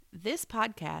This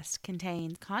podcast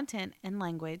contains content and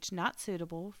language not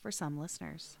suitable for some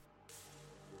listeners.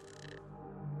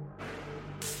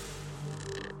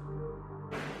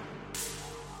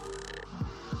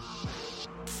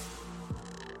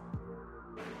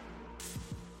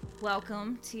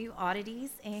 Welcome to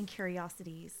Oddities and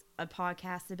Curiosities, a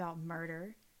podcast about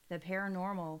murder, the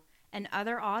paranormal, and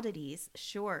other oddities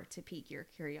sure to pique your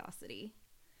curiosity.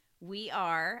 We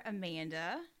are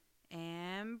Amanda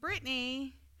And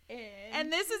Brittany.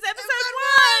 and this is episode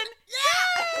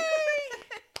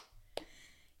 1!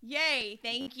 Yay!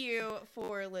 Thank you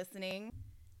for listening.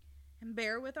 And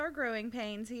bear with our growing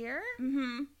pains here.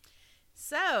 Mm-hmm.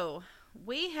 So,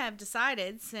 we have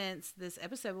decided, since this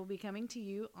episode will be coming to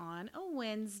you on a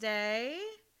Wednesday,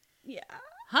 Yeah.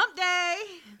 hump day,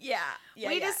 Yeah.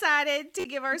 we decided to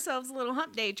give ourselves a little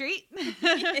hump day treat.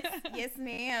 Yes,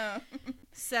 ma'am.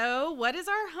 So, what is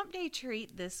our hump day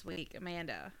treat this week,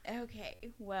 Amanda?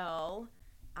 Okay, well,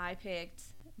 I picked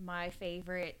my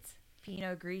favorite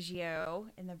Pinot Grigio,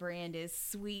 and the brand is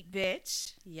Sweet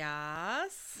Bitch.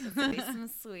 Yes. Let's be some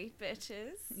sweet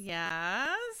bitches.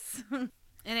 Yes.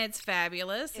 And it's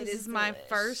fabulous. It This is is my delish.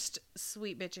 first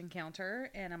sweet bitch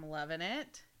encounter, and I'm loving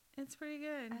it. It's pretty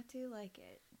good. I do like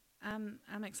it. I'm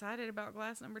excited about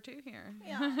glass number 2 here.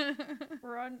 Yeah.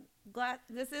 We're on glass.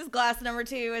 This is glass number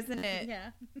 2, isn't it?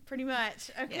 Yeah. Pretty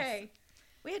much. Okay.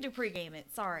 We had to pregame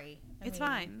it. Sorry. It's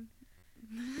fine.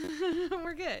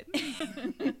 We're good.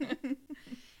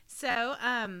 So,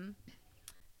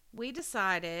 we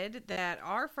decided that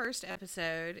our first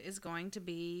episode is going to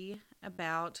be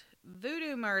about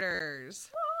voodoo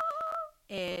murders.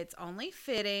 It's only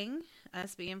fitting,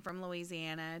 us being from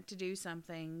Louisiana, to do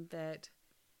something that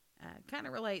kind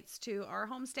of relates to our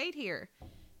home state here.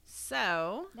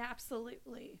 So,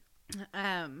 Absolutely.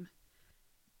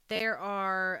 there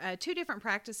are 2 different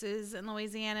practices in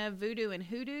Louisiana, voodoo and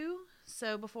hoodoo.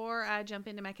 So before I jump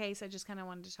into my case, I just kind of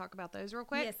wanted to talk about those real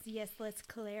quick. Yes. Let's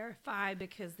clarify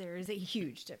because there is a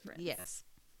huge difference. Yes.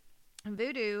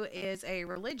 Voodoo is a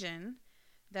religion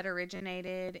that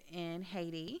originated in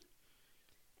Haiti,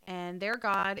 and their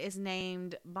god is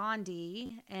named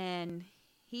Bondi, and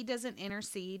he doesn't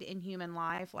intercede in human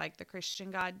life like the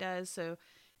Christian God does, so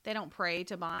they don't pray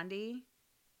to Bondi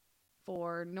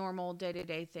for normal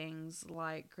day-to-day things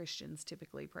like Christians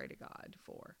typically pray to God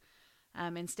for.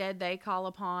 Instead, they call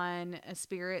upon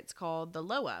spirits called the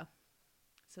Loa.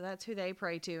 So that's who they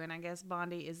pray to, and I guess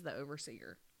Bondi is the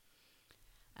overseer.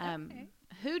 Okay.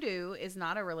 Hoodoo is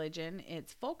not a religion.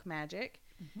 It's folk magic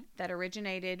that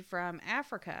originated from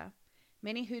Africa.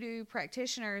 Many hoodoo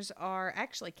practitioners are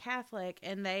actually Catholic,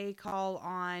 and they call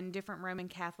on different Roman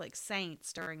Catholic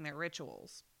saints during their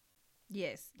rituals.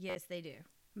 Yes, they do.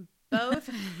 Both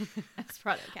That's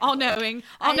probably all-knowing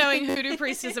hoodoo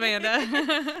priestess Amanda.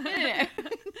 Growing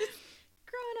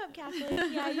up Catholic,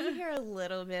 yeah, you hear a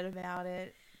little bit about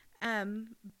it.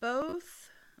 Both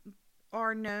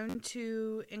are known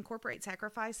to incorporate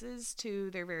sacrifices to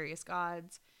their various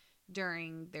gods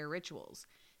during their rituals.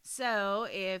 So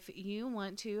if you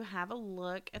want to have a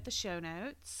look at the show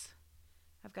notes,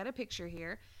 I've got a picture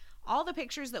here. All the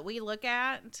pictures that we look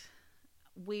at,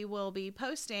 we will be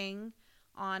posting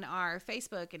on our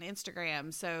Facebook and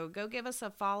Instagram. So go give us a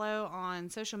follow on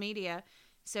social media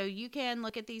so you can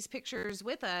look at these pictures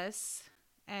with us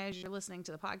as you're listening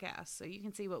to the podcast, so you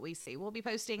can see what we see. We'll be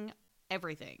posting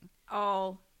everything.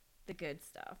 All the good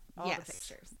stuff. All Yes. the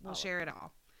pictures. We'll share it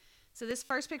all. So this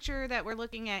first picture that we're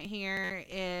looking at here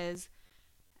is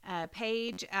a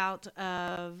page out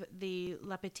of the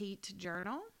La Petite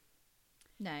Journal,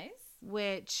 Nice.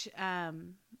 which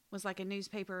was like a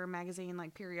newspaper, magazine,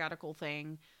 like periodical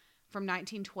thing from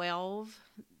 1912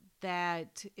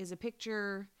 that is a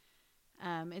picture.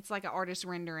 It's like an artist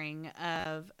rendering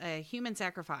of a human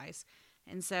sacrifice.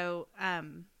 And so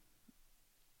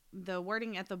the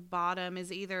wording at the bottom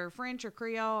is either French or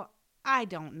Creole. I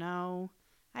don't know.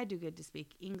 I do good to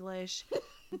speak English.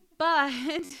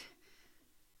 But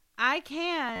I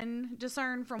can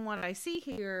discern from what I see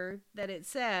here that it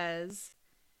says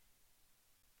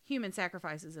human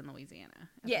sacrifices in Louisiana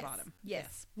at the bottom.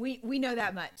 Yes. We know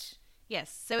that much.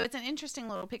 Yes. So it's an interesting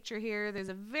little picture here. There's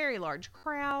a very large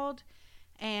crowd,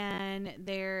 and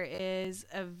there is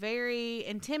a very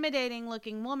intimidating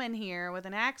looking woman here with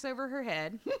an axe over her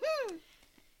head.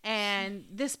 And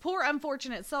this poor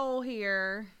unfortunate soul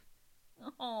here,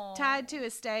 Aww. tied to a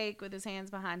stake with his hands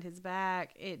behind his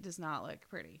back. It does not look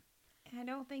pretty. I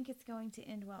don't think it's going to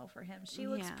end well for him. She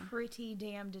looks Yeah. pretty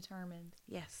damn determined.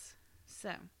 Yes.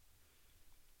 So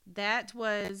that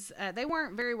was, they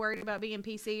weren't very worried about being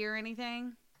PC or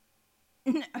anything.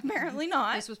 Apparently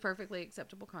not. This was perfectly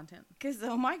acceptable content. Because,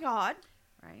 oh my God.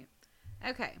 Right?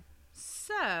 Okay.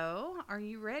 So, are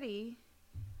you ready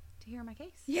to hear my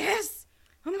case? Yes.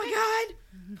 Oh my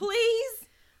God. Please.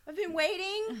 I've been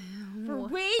waiting for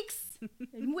weeks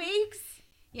and weeks.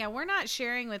 Yeah, we're not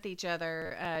sharing with each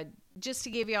other. Just to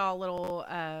give y'all a little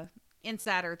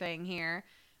insider thing here,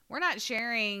 we're not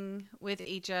sharing with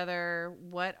each other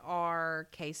what our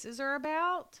cases are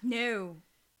about. No.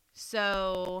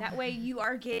 So That way you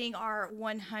are getting our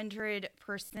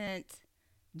 100%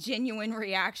 genuine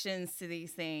reactions to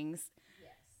these things.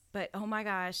 Yes. But oh my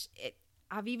gosh,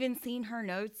 I've even seen her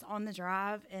notes on the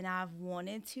drive and I've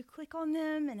wanted to click on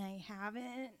them and I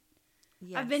haven't.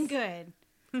 Yes. I've been good.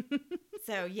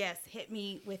 So yes, hit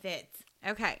me with it.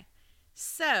 Okay.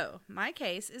 So my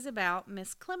case is about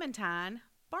Miss Clementine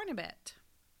Barnabette.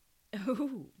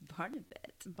 Oh,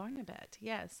 Barnabette. Barnabette,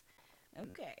 yes.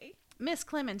 Okay. Miss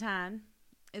Clementine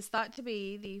is thought to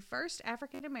be the first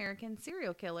African American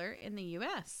serial killer in the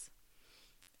U.S.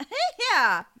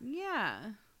 Yeah. Yeah.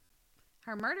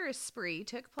 Her murderous spree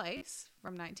took place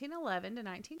from 1911 to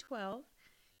 1912.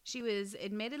 She was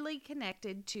admittedly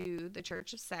connected to the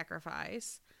Church of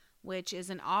Sacrifice, which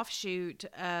is an offshoot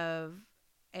of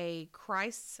a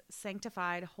Christ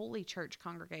Sanctified Holy Church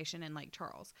congregation in Lake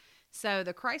Charles. So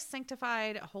the Christ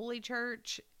Sanctified Holy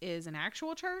Church is an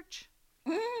actual church.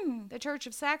 The Church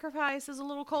of Sacrifice is a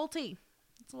little culty.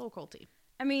 It's a little culty.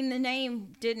 I mean, the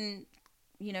name didn't,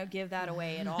 give that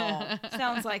away at all.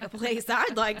 Sounds like a place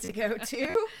I'd like to go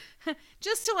to.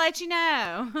 Just to let you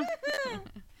know.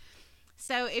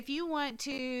 So if you want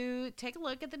to take a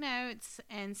look at the notes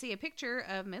and see a picture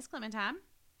of Miss Clementine.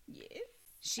 Yes.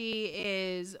 She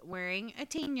is wearing a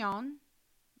tignon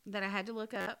that I had to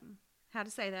look up how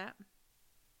to say that.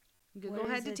 Google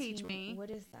had to teach me. What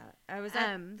is that?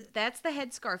 That's the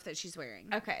headscarf that she's wearing.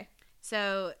 Okay.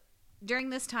 So during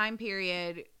this time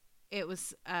period, it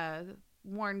was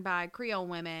worn by Creole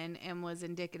women and was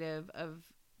indicative of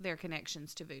their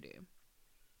connections to voodoo.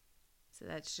 So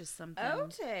that's just something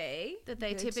that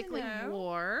they typically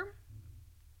wore.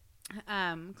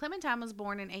 Clementine was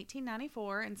born in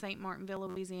 1894 in St. Martinville,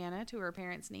 Louisiana, to her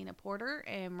parents Nina Porter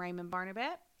and Raymond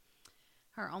Barnabette.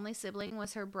 Her only sibling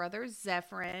was her brother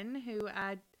Zephyrin, who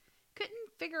I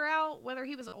couldn't figure out whether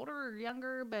he was older or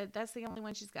younger, but that's the only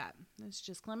one she's got. It's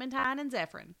just Clementine and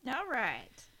Zephyrin. All right.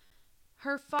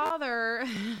 Her father...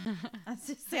 That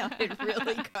just sounded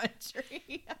really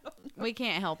country. We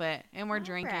can't help it, and we're All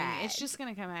drinking. right. It's just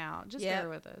going to come out. Just bear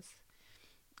with us.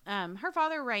 Her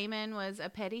father, Raymond, was a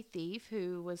petty thief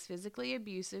who was physically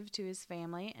abusive to his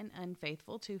family and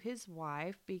unfaithful to his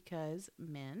wife because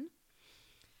men.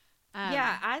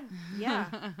 Wow.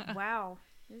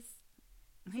 He's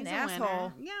an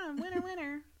asshole. Winner. Yeah,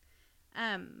 winner.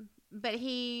 But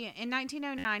in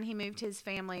 1909, he moved his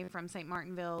family from St.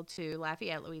 Martinville to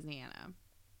Lafayette, Louisiana.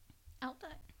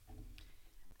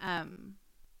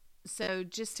 So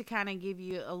just to kind of give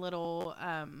you a little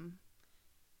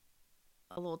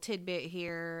tidbit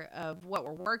here of what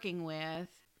we're working with,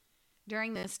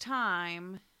 during this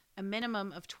time, a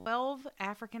minimum of 12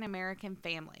 African American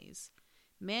families,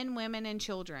 men, women, and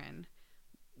children,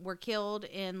 were killed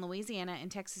in Louisiana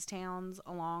and Texas towns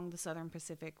along the Southern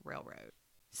Pacific Railroad.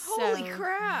 Holy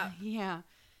crap. Yeah.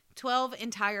 12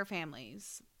 entire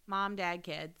families. Mom, dad,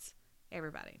 kids,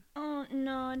 everybody. Oh,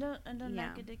 no, I don't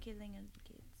like the killing of the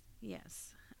kids.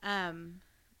 Yes. And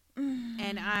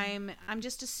I'm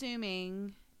just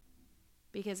assuming,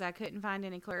 because I couldn't find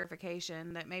any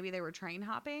clarification, that maybe they were train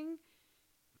hopping,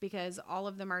 because all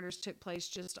of the murders took place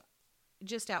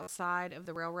just outside of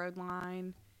the railroad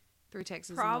line through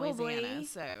Texas and Louisiana.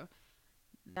 So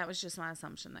that was just my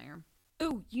assumption there.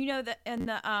 Ooh, that in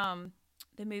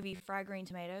the movie Fried Green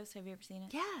Tomatoes, have you ever seen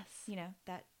it? Yes.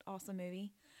 That awesome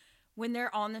movie. When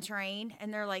they're on the train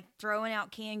and they're like throwing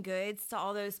out canned goods to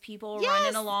all those people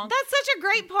running along. That's such a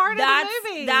great part of the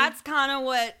movie. That's kind of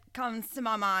what comes to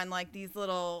my mind, like these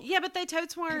little... Yeah, but they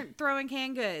totes weren't throwing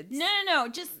canned goods. No.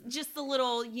 Just the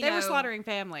little, They were slaughtering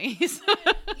families.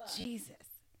 Jesus.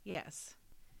 Yes.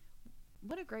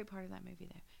 What a great part of that movie,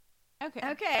 though.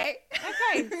 Okay.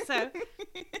 So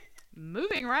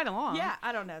moving right along. Yeah,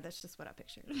 I don't know. That's just what I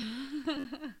pictured.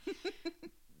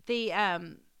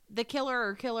 The killer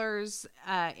or killers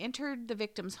entered the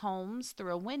victims' homes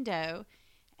through a window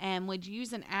and would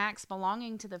use an axe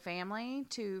belonging to the family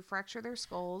to fracture their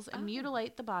skulls and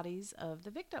mutilate the bodies of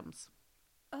the victims.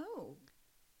 Oh.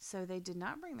 So they did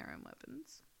not bring their own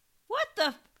weapons. What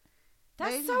the?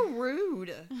 That's so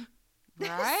rude.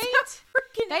 Right?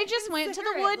 So they just went to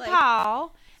the wood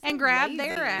pile and grabbed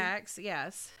their axe.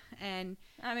 Yes. And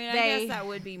I mean, I guess that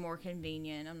would be more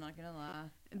convenient. I'm not going to lie.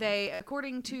 They,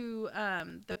 according to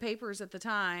the papers at the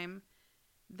time,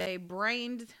 They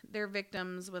brained their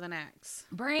victims with an axe.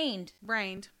 Brained.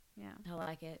 Yeah. I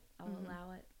like it. I'll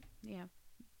allow it. Yeah.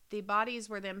 The bodies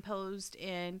were then posed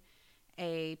in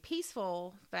a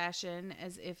peaceful fashion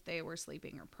as if they were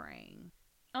sleeping or praying.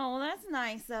 Oh, that's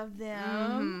nice of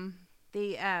them.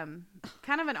 The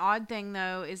kind of an odd thing,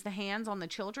 though, is the hands on the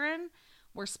children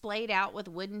were splayed out with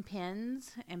wooden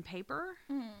pins and paper.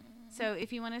 So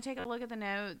if you want to take a look at the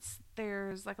notes,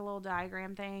 there's like a little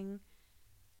diagram thing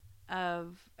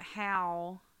of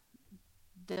how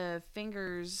the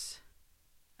fingers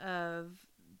of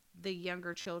the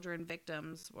younger children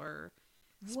victims were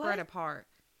spread apart.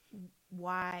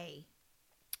 Why?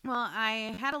 Well,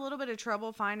 I had a little bit of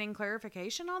trouble finding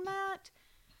clarification on that,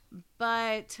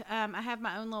 but I have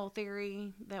my own little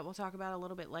theory that we'll talk about a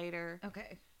little bit later.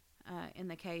 Okay. In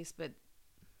the case, but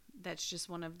that's just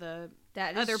one of the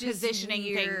That other is just positioning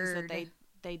things weird. that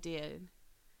they did.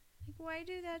 Like, why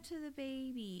do that to the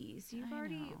babies? You've I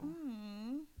already.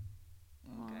 know.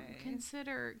 Well, Okay.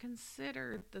 consider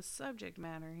the subject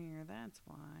matter here. That's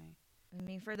why. I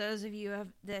mean, for those of you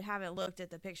that haven't looked at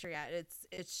the picture yet, it's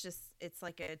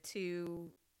like a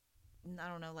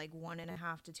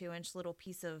 1.5 to 2 inch little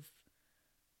piece of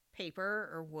paper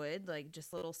or wood, like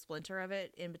just a little splinter of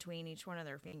it in between each one of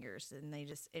their fingers, and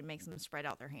it makes them spread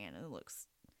out their hand, and it looks,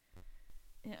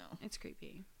 It's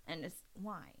creepy. and it's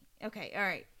why. Okay, all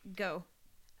right, go.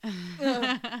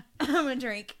 I'm gonna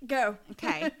drink. Go.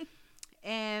 Okay.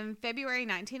 In February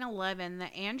 1911,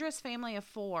 the Andrus family of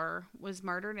 4 was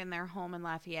murdered in their home in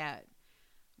Lafayette.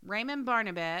 Raymond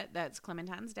Barnabet, that's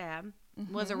Clementine's dad,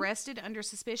 was arrested under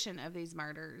suspicion of these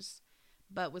murders,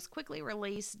 but was quickly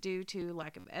released due to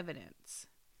lack of evidence.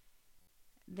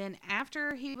 Then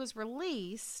after he was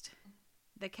released,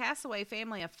 the Castaway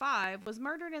family of 5 was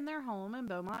murdered in their home in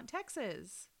Beaumont,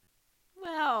 Texas.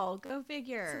 Well, go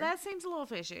figure. So that seems a little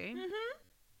fishy.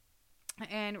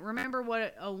 And remember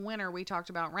what a winner we talked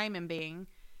about Raymond being.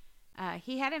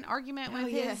 He had an argument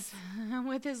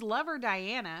with his lover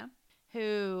Diana,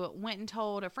 who went and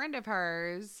told a friend of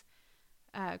hers,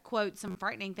 quote, some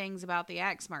frightening things about the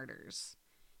axe murders.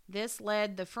 This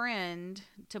led the friend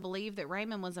to believe that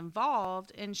Raymond was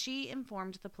involved, and she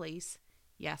informed the police.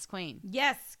 Yes, Queen.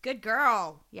 Yes, good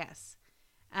girl. Yes.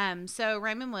 So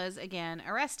Raymond was again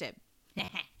arrested.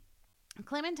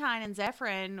 Clementine and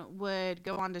Zephyrin would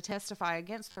go on to testify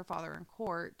against their father in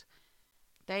court.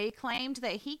 They claimed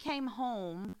that he came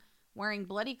home wearing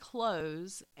bloody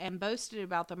clothes and boasted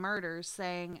about the murders,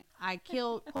 saying, I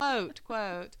killed, quote,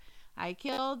 I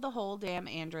killed the whole damn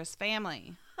Andrus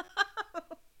family.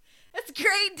 That's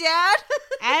great, Dad.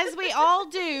 As we all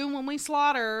do when we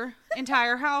slaughter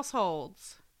entire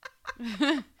households.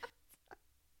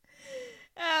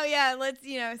 Oh, yeah, let's,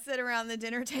 sit around the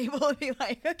dinner table and be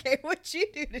like, okay, what'd you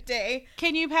do today?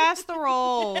 Can you pass the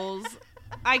rolls?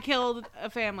 I killed a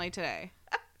family today.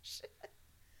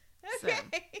 Okay.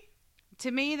 So,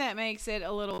 to me, that makes it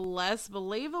a little less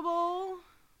believable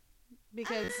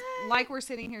because, like we're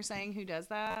sitting here saying, who does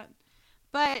that?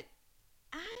 But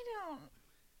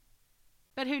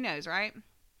who knows, right?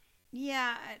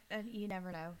 Yeah, you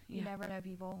never know. You never know,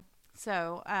 people.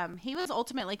 So, he was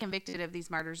ultimately convicted of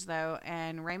these murders, though,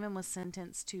 and Raymond was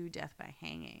sentenced to death by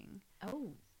hanging.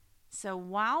 Oh. So,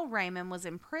 while Raymond was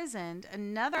imprisoned,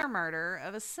 another murder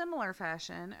of a similar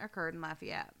fashion occurred in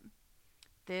Lafayette.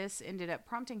 This ended up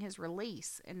prompting his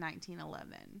release in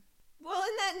 1911. Well,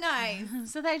 isn't that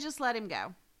nice? So, they just let him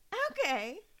go.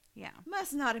 Okay. Yeah.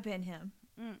 Must not have been him.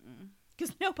 Mm-mm.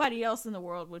 Because nobody else in the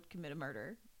world would commit a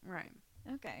murder. Right.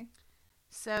 Okay.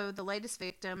 So, the latest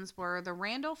victims were the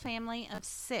Randall family of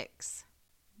 6.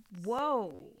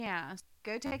 Whoa. Yeah.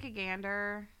 Go take a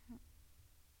gander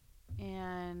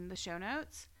in the show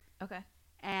notes. Okay.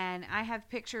 And I have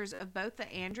pictures of both the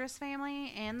Andrus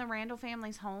family and the Randall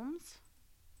family's homes,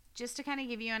 just to kind of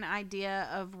give you an idea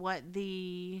of what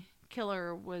the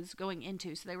killer was going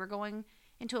into. So they were going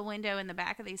into a window in the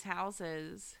back of these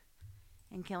houses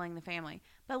and killing the family.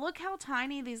 But look how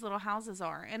tiny these little houses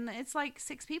are. And it's like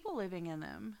 6 people living in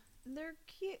them. They're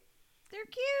cute. They're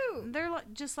cute. They're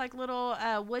just like little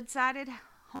wood-sided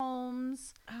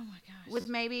homes. Oh my gosh. With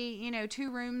maybe, 2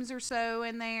 rooms or so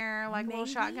in there, like little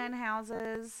shotgun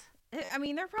houses. I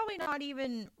mean, they're probably not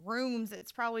even rooms.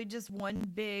 It's probably just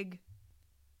one big.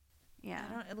 Yeah.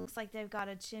 It looks like they've got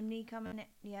a chimney coming in.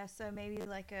 Yeah, so maybe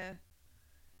like a.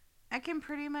 I can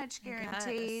pretty much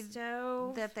guarantee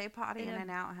stove that they potty in an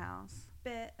outhouse.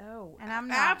 bit. Oh, And I'm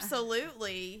not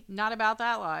absolutely not about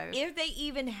that life. If they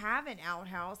even have an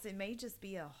outhouse, it may just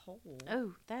be a hole.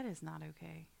 Oh, that is not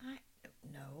okay.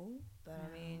 No, but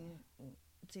I mean,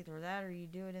 it's either that or you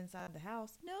do it inside the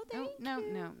house. No, No.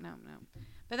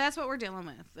 But that's what we're dealing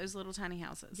with. Those little tiny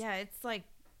houses. Yeah, it's like,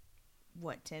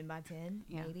 what, 10 by 10,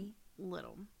 Yeah. maybe?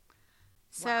 Little.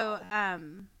 So,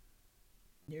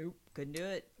 Nope, couldn't do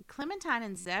it. Clementine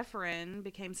and Zephyrin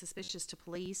became suspicious to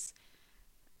police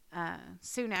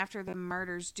soon after the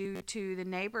murders due to the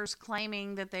neighbors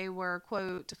claiming that they were,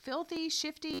 quote, filthy,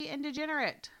 shifty, and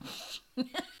degenerate.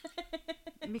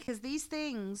 Because these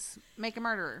things make a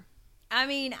murderer. I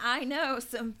mean, I know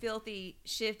some filthy,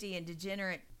 shifty, and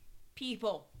degenerate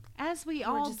people. As we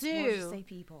We'll all just say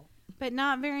people. But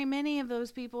not very many of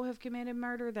those people have committed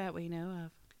murder that we know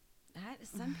of.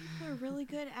 Some people are really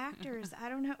good actors. I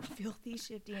don't know. Filthy,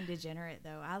 shifty, and degenerate,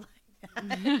 though. I like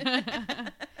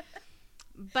that.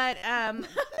 But I'm going to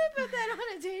put that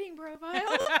on a dating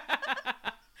profile.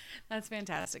 That's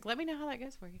fantastic. Let me know how that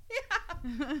goes for you.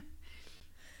 Yeah.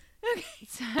 Okay.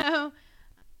 So,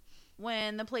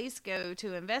 when the police go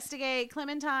to investigate,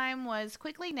 Clementine was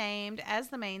quickly named as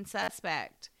the main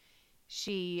suspect.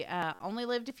 She only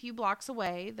lived a few blocks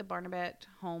away. The Barnabet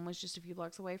home was just a few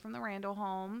blocks away from the Randall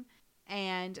home.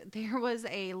 And there was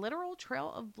a literal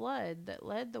trail of blood that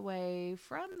led the way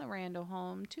from the Randall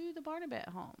home to the Barnabet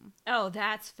home. Oh,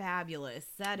 that's fabulous.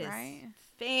 That is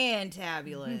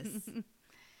fantabulous.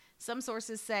 Some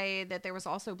sources say that there was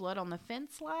also blood on the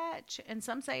fence latch, and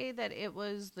some say that it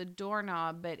was the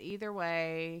doorknob, but either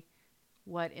way,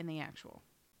 what in the actual?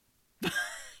 Hi,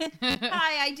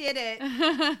 I did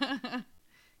it.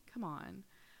 Come on.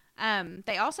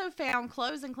 They also found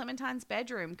clothes in Clementine's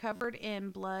bedroom covered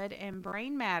in blood and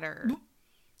brain matter,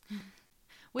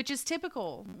 which is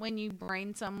typical when you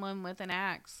brain someone with an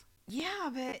axe. Yeah,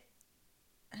 but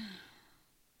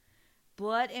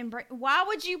blood and brain. Why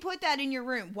would you put that in your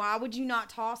room? Why would you not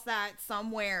toss that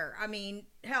somewhere? I mean,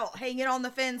 hell, hang it on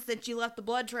the fence that you left the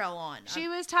blood trail on. She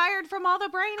was tired from all the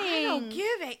braining. I don't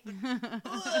give it.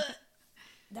 Ugh.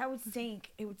 That would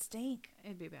stink. It would stink.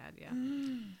 It'd be bad, yeah.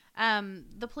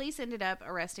 The police ended up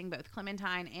arresting both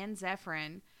Clementine and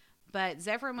Zephyrin, but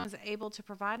Zephyrin was able to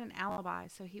provide an alibi,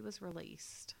 so he was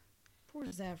released. Poor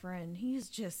Zephyrin. He's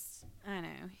just I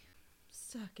know.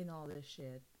 sucking all this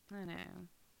shit. I know.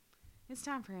 It's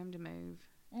time for him to move.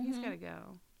 He's got to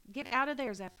go. Get out of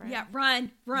there, Zephyrin. Yeah,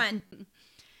 run.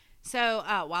 So,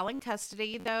 while in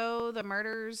custody, though, the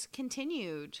murders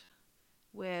continued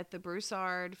with the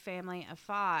Broussard family of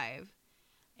 5.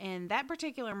 In that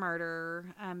particular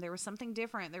murder, there was something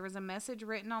different. There was a message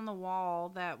written on the wall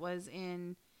that was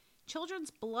in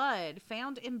children's blood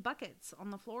found in buckets on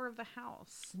the floor of the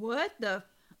house. What the?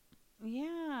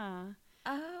 Yeah.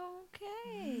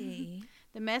 Okay.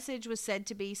 The message was said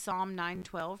to be Psalm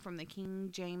 9:12 from the King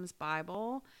James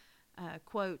Bible.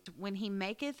 Quote, "When he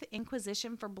maketh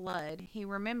inquisition for blood, he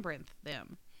remembereth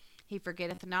them. He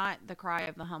forgetteth not the cry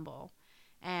of the humble."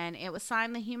 And it was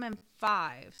signed the Human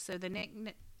 5. So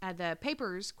the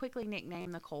papers quickly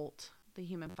nicknamed the cult the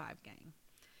Human 5 Gang.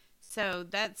 So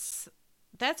that's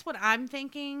what I'm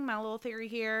thinking. My little theory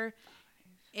here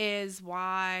is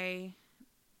why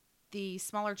the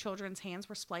smaller children's hands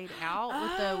were splayed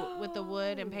out with the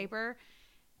wood and paper.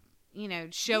 You know,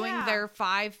 showing their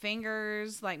 5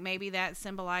 fingers, like maybe that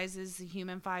symbolizes the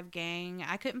Human 5 Gang.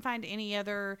 I couldn't find any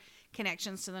other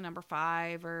connections to the number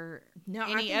 5 or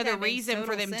any other reason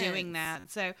for them doing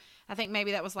that. So I think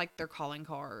maybe that was like their calling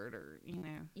card, or, you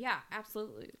know. Yeah,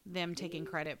 absolutely. Them taking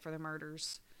credit for the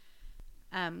murders.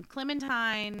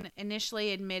 Clementine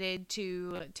initially admitted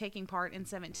to taking part in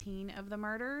 17 of the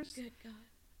murders. Good God.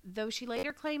 Though she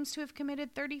later claims to have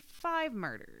committed 35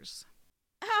 murders.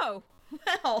 Oh,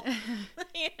 well,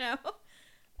 you know.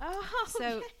 Oh,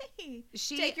 So okay.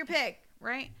 she Take your pick.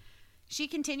 Right? She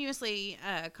continuously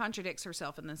contradicts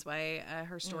herself in this way.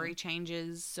 Her story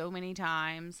changes so many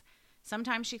times.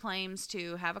 Sometimes she claims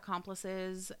to have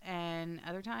accomplices, and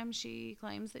other times she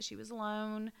claims that she was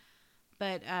alone.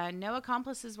 But no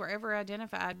accomplices were ever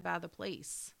identified by the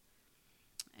police.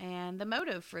 And the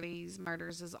motive for these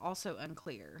murders is also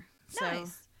unclear. Nice.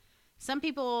 So some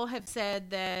people have said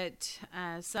that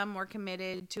some were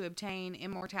committed to obtain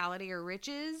immortality or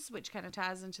riches, which kind of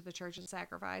ties into the church of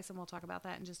sacrifice, and we'll talk about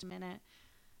that in just a minute.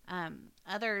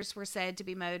 Others were said to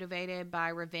be motivated by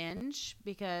revenge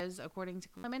because, according to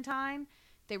Clementine,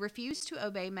 they refused to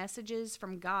obey messages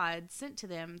from God sent to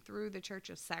them through the church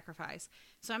of sacrifice.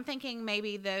 So I'm thinking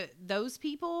maybe those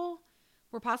people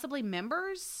were possibly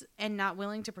members and not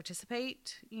willing to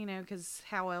participate, you know, because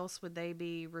how else would they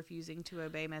be refusing to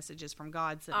obey messages from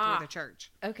God sent through the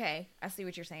church? Okay, I see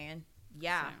what you're saying.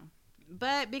 Yeah. So,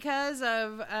 but because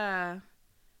of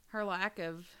her lack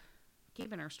of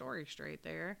keeping her story straight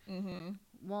there,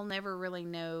 we'll never really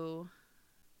know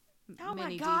Oh my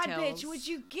many God, details. bitch, would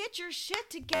you get your shit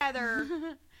together?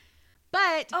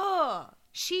 But Oh.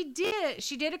 she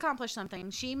did accomplish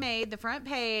something. She made the front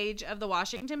page of the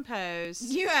Washington Post.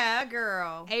 Yeah,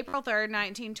 girl. April 3rd,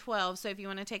 1912. So if you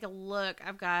want to take a look,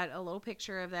 I've got a little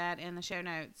picture of that in the show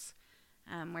notes,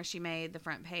 where she made the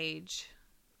front page.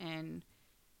 And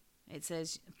it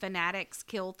says, "Fanatics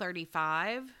kill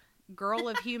 35. Girl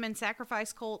of human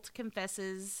sacrifice cult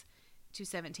confesses to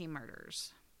 17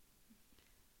 murders."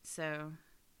 So...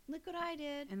 Look what I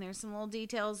did. And there's some little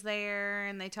details there,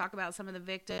 and they talk about some of the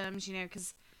victims,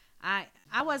 because I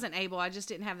wasn't able, I just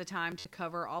didn't have the time to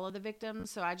cover all of the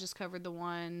victims, so I just covered the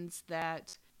ones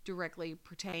that directly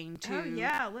pertain to... Oh,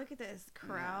 yeah, look at this.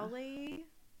 Crowley,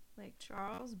 like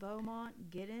Charles, Beaumont,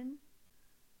 Giddon.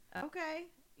 Okay.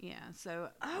 Yeah, so...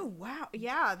 Oh, wow.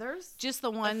 Yeah, there's just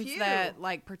the ones that,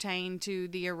 pertain to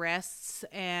the arrests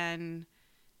and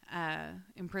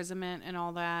imprisonment and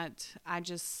all that. I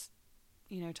just...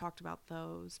 talked about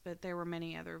those, but there were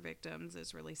many other victims.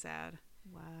 It's really sad.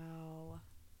 Wow.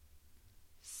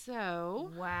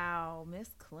 So, wow, Miss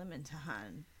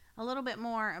Clementine. A little bit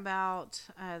more about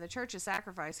the Church of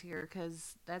Sacrifice here,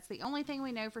 because that's the only thing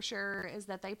we know for sure is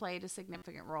that they played a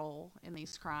significant role in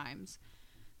these crimes.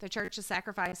 The Church of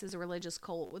Sacrifice is a religious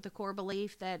cult with the core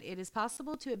belief that it is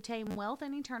possible to obtain wealth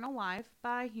and eternal life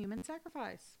by human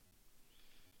sacrifice.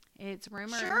 It's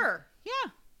rumored... Sure.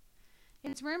 Yeah.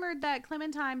 It's rumored that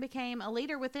Clementine became a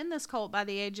leader within this cult by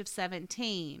the age of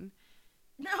 17.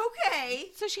 Okay.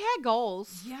 So she had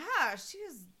goals. Yeah, she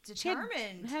was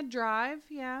determined. She had drive,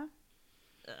 yeah.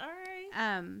 All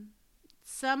right.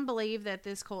 Some believe that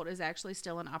this cult is actually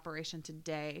still in operation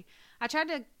today. I tried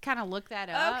to kind of look that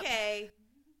up. Okay.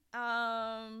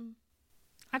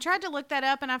 I tried to look that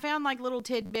up, and I found little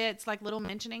tidbits, little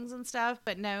mentionings and stuff,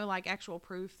 but no actual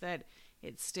proof that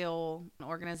it's still an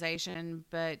organization.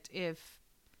 But if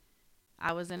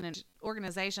I was in an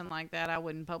organization like that, I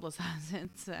wouldn't publicize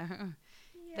it. So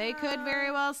they could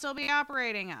very well still be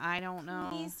operating. I don't know.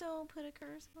 Please don't put a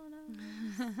curse on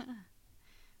us.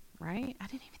 Right? I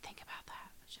didn't even think about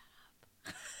that. Shut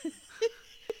up.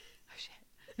 Oh,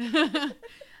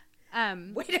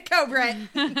 shit. Way to go,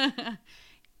 Brett.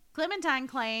 Clementine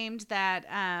claimed that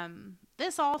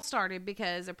this all started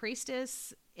because a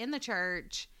priestess in the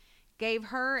church gave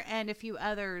her and a few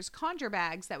others conjure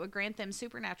bags that would grant them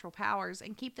supernatural powers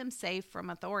and keep them safe from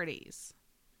authorities.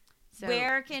 So,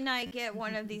 where can I get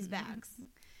one of these bags?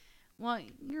 Well,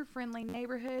 your friendly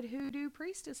neighborhood hoodoo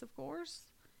priestess, of course.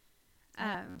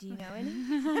 Do you know any?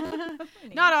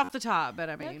 Not off the top, but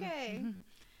I mean. Okay.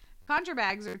 Conjure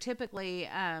bags are typically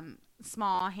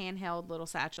small, handheld little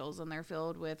satchels, and they're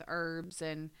filled with herbs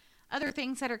and other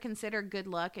things that are considered good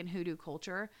luck in hoodoo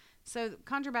culture. So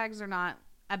conjure bags are not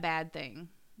a bad thing.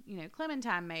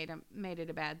 Clementine made it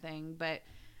a bad thing, but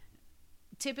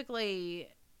typically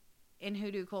in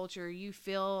hoodoo culture, you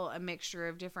feel a mixture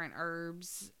of different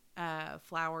herbs,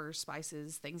 flowers,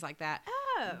 spices, things like that,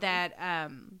 that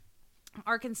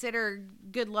are considered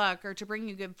good luck or to bring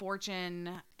you good fortune,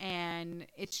 and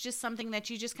it's just something that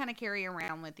you just kind of carry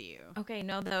around with you. Okay,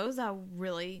 no, those I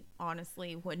really,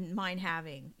 honestly wouldn't mind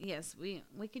having. Yes, we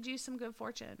could use some good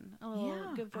fortune. A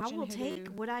little good fortune. I will hoodoo, take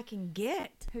what I can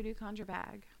get. hoodoo conjure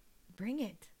bag. Bring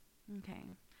it.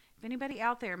 Okay. If anybody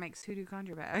out there makes hoodoo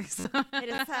conjure bags,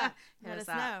 Hit us up. Let us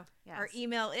know. Yes. Our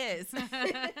email is.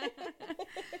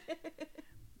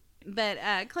 But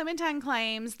Clementine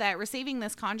claims that receiving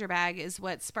this conjure bag is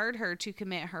what spurred her to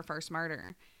commit her first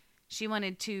murder. She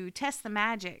wanted to test the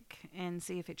magic and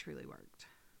see if it truly worked.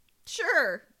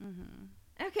 Sure.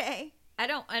 Mm-hmm. Okay. I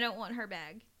don't want her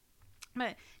bag.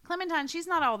 But Clementine, she's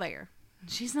not all there.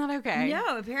 She's not okay.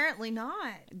 No, apparently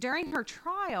not. During her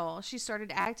trial, she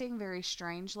started acting very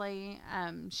strangely.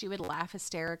 She would laugh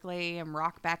hysterically and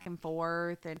rock back and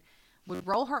forth and would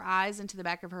roll her eyes into the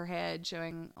back of her head,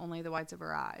 showing only the whites of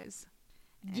her eyes.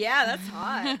 Yeah, that's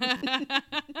hot.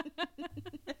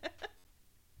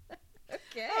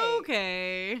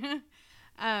 Okay.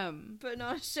 Putting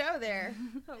on a show there,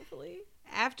 hopefully.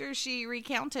 After she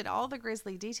recounted all the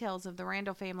grisly details of the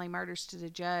Randall family murders to the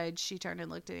judge, she turned and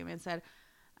looked at him and said,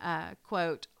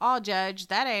 quote, "All judge,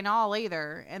 that ain't all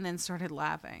either," and then started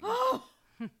laughing. Oh,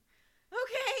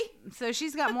 okay. So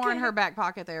she's got more in her back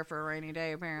pocket there for a rainy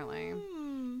day, apparently.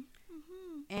 Mm-hmm.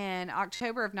 In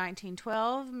October of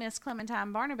 1912, Miss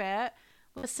Clementine Barnabette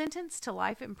was sentenced to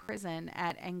life in prison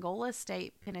at Angola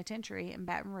State Penitentiary in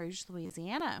Baton Rouge,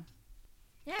 Louisiana.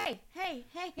 Hey,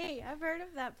 I've heard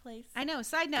of that place. I know.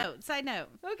 Side note.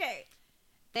 Okay.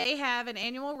 They have an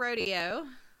annual rodeo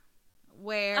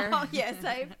where... Oh, yes,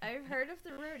 I've heard of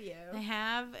the rodeo. They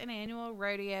have an annual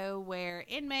rodeo where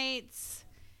inmates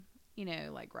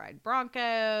like ride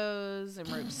broncos and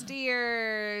rope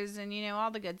steers and,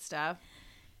 all the good stuff.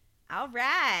 All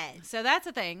right. So that's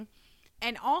a thing.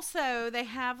 And also they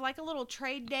have like a little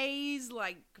trade days,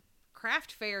 like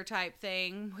craft fair type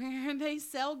thing where they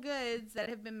sell goods that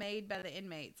have been made by the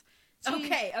inmates. So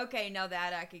okay. No,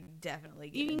 that I could definitely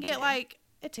get. You can get like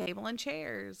a table and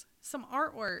chairs, some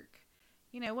artwork,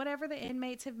 whatever the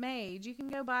inmates have made. You can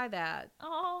go buy that.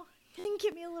 Oh, can you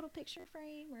give me a little picture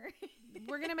frame? Or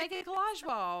we're going to make a collage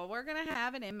wall. We're going to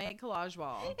have an inmate collage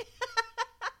wall.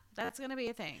 That's going to be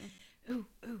a thing. Ooh.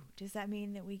 Does that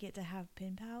mean that we get to have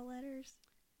pen pal letters?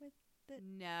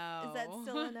 No. Is that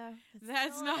still a no?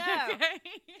 That's not okay.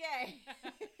 Okay.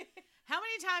 How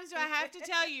many times do I have to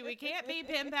tell you we can't be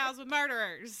pen pals with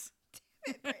murderers?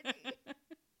 Damn it, Brittany.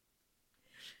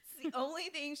 It's the only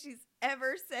thing she's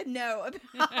ever said no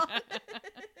about.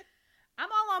 I'm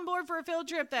all on board for a field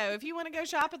trip, though. If you want to go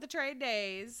shop at the trade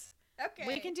days, okay,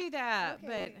 we can do that.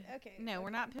 Okay. But no, we're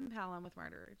not pen paling with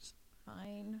murderers.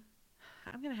 Fine.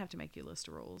 I'm going to have to make you a list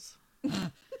of rules.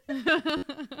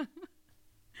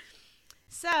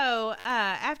 So,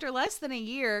 after less than a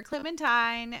year,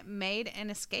 Clementine made an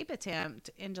escape attempt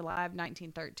in July of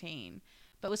 1913,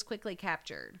 but was quickly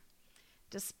captured.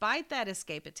 Despite that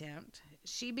escape attempt,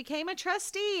 she became a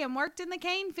trustee and worked in the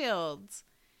cane fields,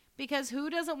 because who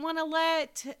doesn't want to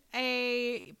let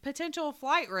a potential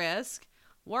flight risk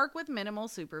work with minimal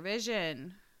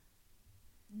supervision?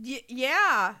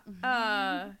 Yeah.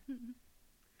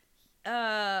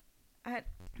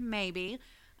 Maybe.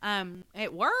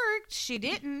 It worked. She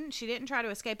didn't try to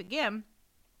escape again,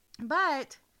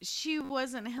 but she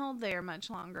wasn't held there much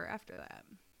longer after that.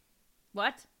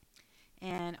 What?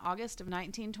 In August of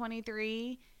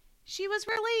 1923, she was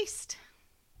released.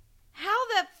 How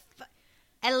the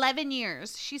 11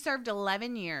 years. She served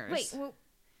 11 years. Wait,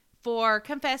 for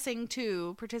confessing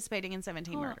to participating in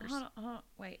 17 murders. Hold on.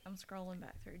 Wait, I'm scrolling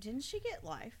back through. Didn't she get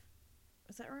life?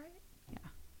 Is that right? Yeah.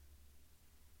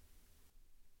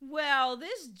 Well,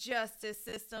 this justice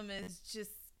system is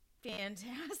just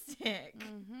fantastic.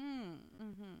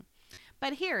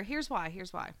 But here's why.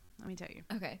 Let me tell you.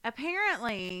 Okay.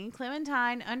 Apparently,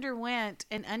 Clementine underwent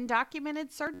an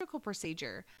undocumented surgical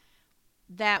procedure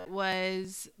that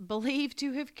was believed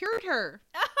to have cured her.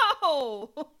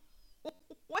 Oh,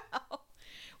 well,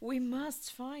 we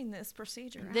must find this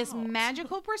procedure This out.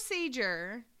 magical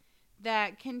procedure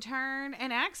that can turn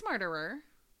an axe murderer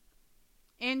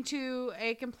into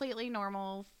a completely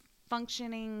normal,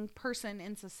 functioning person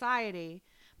in society.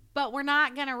 But we're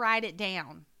not going to write it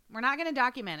down. We're not going to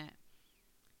document it.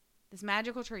 This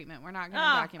magical treatment, we're not going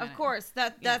to document it. Of course.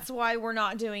 That's why we're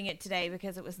not doing it today,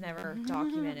 because it was never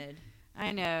documented.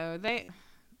 I know.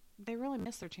 They really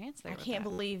missed their chance there. I can't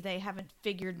believe they haven't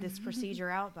figured this procedure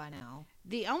out by now.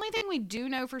 The only thing we do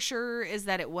know for sure is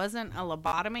that it wasn't a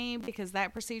lobotomy, because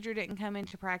that procedure didn't come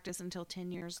into practice until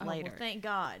 10 years later. Well, thank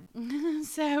God.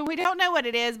 So we don't know what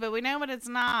it is, but we know what it's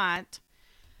not.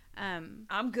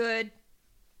 I'm good.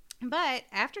 But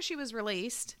after she was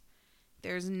released,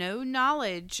 there's no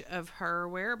knowledge of her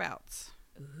whereabouts.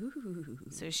 Ooh.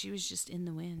 So she was just in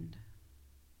the wind.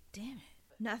 Damn it.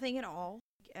 Nothing at all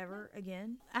ever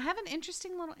again? I have an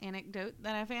interesting little anecdote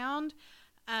that I found.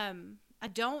 I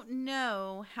don't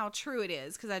know how true it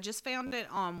is, because I just found it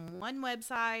on one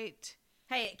website.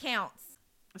 Hey, it counts.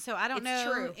 So I don't It's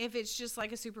know true. if it's just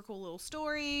like a super cool little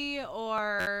story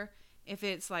or if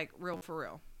it's like real for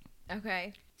real.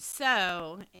 Okay.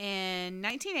 So in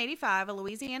 1985, a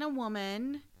Louisiana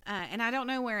woman, and I don't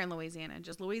know where in Louisiana,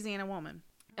 just Louisiana woman.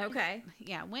 Okay.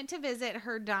 Yeah, went to visit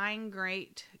her dying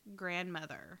great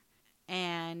grandmother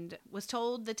and was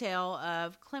told the tale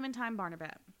of Clementine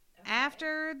Barnabette. Okay.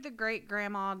 After the great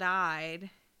grandma died,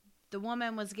 the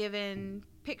woman was given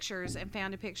pictures and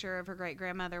found a picture of her great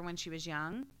grandmother when she was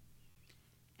young,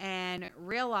 and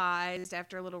realized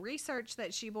after a little research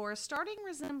that she bore a starting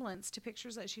resemblance to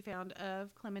pictures that she found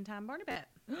of Clementine Barnabette.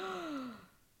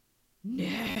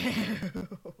 No.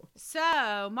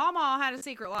 So, Mama had a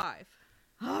secret life.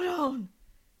 Hold on.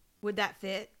 Would that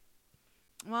fit?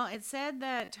 Well, it said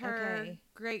that her Okay.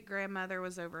 great-grandmother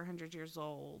was over 100 years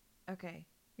old. Okay.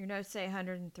 Your notes say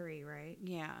 103, right?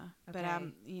 Yeah, but Okay.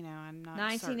 I'm not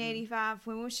 1985.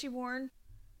 When was she born?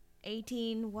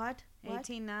 18 what? certain.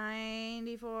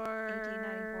 1894.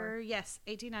 1894. Yes,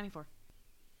 1894.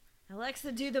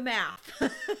 Alexa, do the math.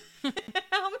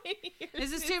 How many years?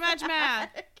 This is too much math.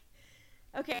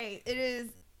 Okay, it is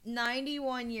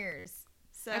 91 years.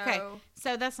 So Okay,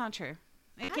 so that's not true.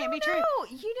 It can't be true. No,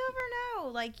 you never know.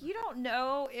 Like, you don't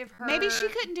know if her Maybe she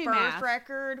couldn't do birth math.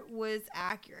 record was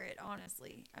accurate,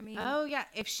 honestly. I mean, Oh, yeah.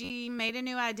 If she made a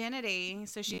new identity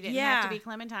so she didn't have to be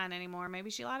Clementine anymore, maybe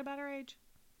she lied about her age.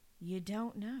 you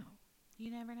don't know.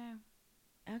 You never know.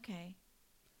 Okay.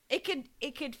 It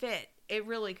could fit. It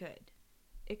really could.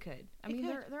 It could. I mean,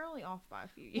 could. they're only off by a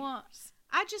few years. Well,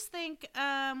 I just think we're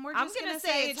I'm just gonna going to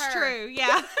say say it's it's her. true.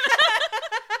 Yeah.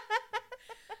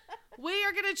 We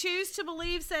are going to choose to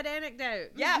believe said anecdote.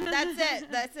 Yeah, that's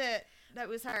it. That's it. That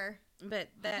was her. But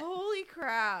Holy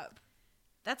crap.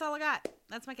 that's all I got.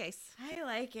 That's my case. I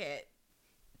like it.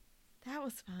 That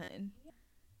was fun.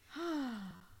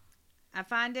 I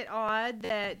find it odd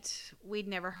that we'd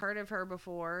never heard of her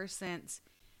before since,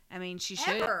 I mean, she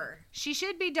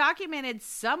should be documented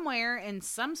somewhere in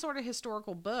some sort of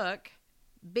historical book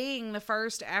being the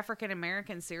first African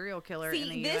American serial killer in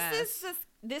the U.S.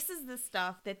 This is the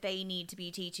stuff that they need to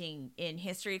be teaching in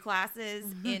history classes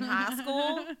in high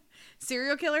school.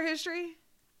 Serial killer history?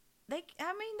 They could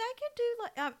do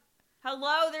like,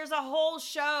 hello, there's a whole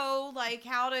show like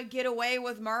how to get away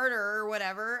with murder or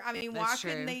whatever. I mean, That's why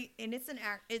couldn't true. they? And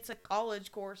it's a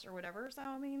college course or whatever. So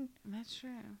I mean, That's true.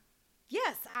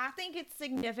 yes, I think it's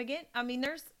significant. I mean,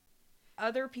 there's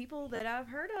other people that I've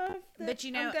heard of that But,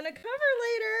 you know- I'm gonna cover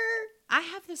later. I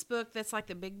have this book that's like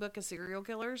the big book of serial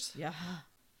killers. Yeah,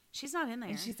 She's not in there.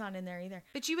 and she's not in there either.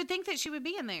 But you would think that she would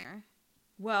be in there.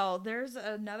 Well, there's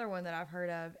another one that I've heard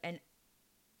of, and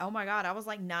oh my God, I was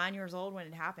like 9 years old when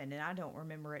it happened, and I don't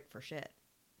remember it for shit.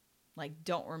 Like,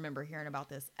 don't remember hearing about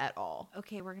this at all.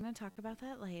 Okay, we're going to talk about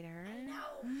that later.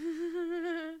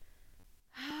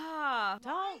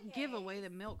 Don't give away the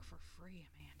milk for free,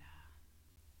 Amanda.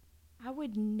 I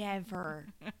would never,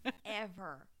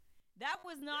 ever. That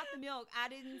was not the milk. I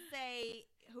didn't say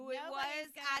who it was.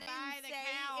 Nobody's gonna I buy didn't the say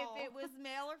cow. if it was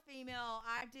male or female.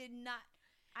 I did not.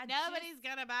 Nobody's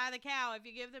going to buy the cow if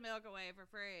you give the milk away for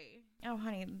free. Oh,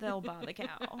 honey, they'll buy the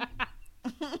cow. Moving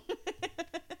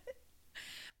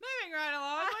right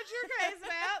along. What's your case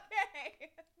about? Okay.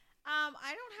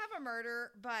 I don't have a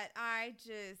murder, but I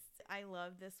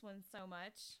love this one so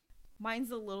much.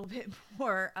 Mine's a little bit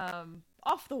more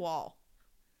off the wall.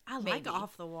 I like Maybe.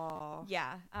 off the wall.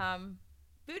 Yeah.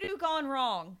 Voodoo gone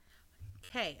wrong.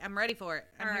 Okay, I'm ready for it.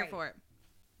 I'm All here right. for it.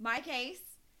 My case,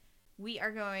 we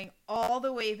are going all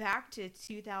the way back to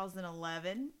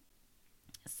 2011,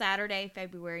 Saturday,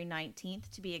 February 19th,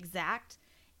 to be exact,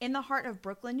 in the heart of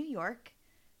Brooklyn, New York,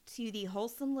 to the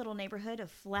wholesome little neighborhood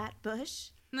of Flatbush.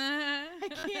 I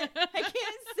can't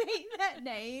say that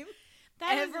name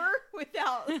ever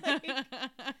without like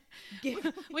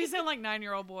giving. We sound like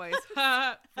 9-year-old boys.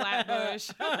 Flatbush.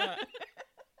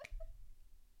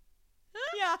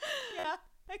 Yeah,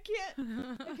 I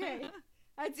can't. Okay,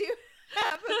 I do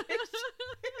have a picture.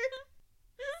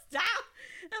 Stop.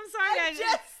 I'm sorry. I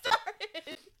just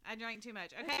started. I drank too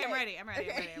much. Okay, Okay. I'm ready. I'm ready.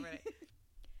 Okay. I'm ready.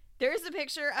 There's a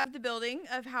picture of the building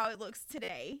of how it looks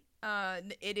today.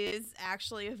 It is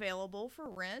actually available for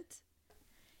rent.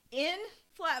 In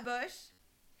Flatbush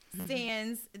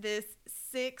stands this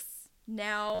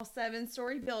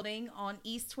 7-story building on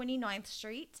East 29th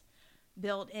Street,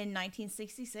 built in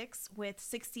 1966 with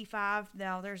 65.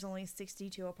 Now there's only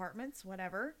 62 apartments,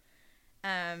 whatever.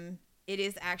 It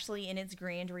is actually in its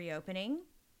grand reopening.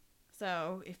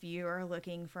 So if you are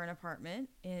looking for an apartment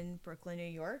in Brooklyn, New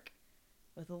York,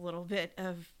 with a little bit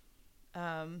of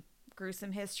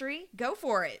gruesome history, go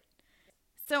for it.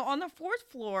 So on the 4th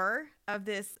floor of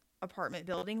this apartment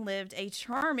building lived a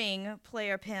charming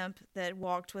player pimp that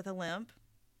walked with a limp.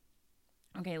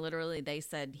 Okay, literally they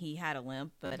said he had a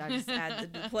limp, but I just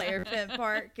added the player pimp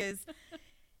part because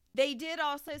they did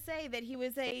also say that he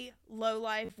was a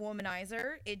low-life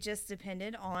womanizer. It just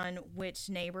depended on which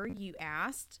neighbor you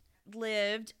asked.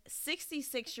 Lived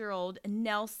 66-year-old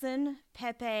Nelson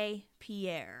Pepe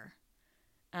Pierre.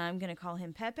 I'm going to call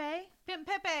him Pepe Pimp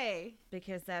Pepe.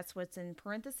 because that's what's in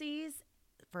parentheses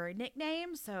for a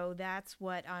nickname. So that's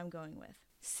what I'm going with.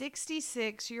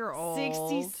 66-year-old.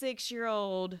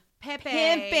 66-year-old Pepe.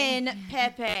 Pimpin'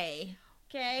 Pepe.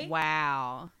 Okay?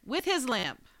 Wow. With his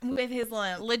limp. With his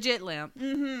limp. Legit limp.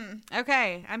 Mm-hmm.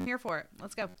 Okay, I'm here for it.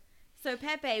 Let's go. So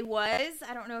Pepe was,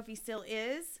 I don't know if he still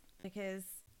is because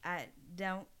I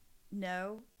don't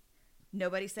know.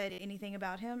 Nobody said anything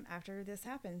about him after this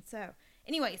happened. So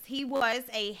anyways, he was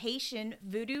a Haitian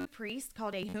voodoo priest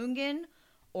called a Hungan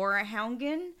or a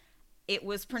Houngan. It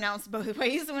was pronounced both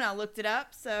ways when I looked it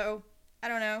up. So I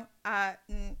don't know. I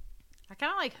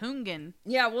kind of like Hungan.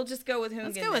 Yeah, we'll just go with Hungan.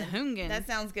 Let's go with Hungan. That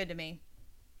sounds good to me.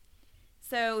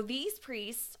 So these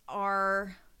priests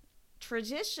are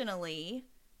traditionally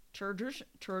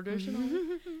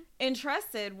traditional,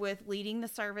 entrusted with leading the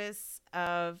service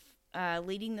of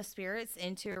leading the spirits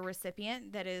into a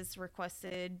recipient that is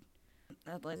requested.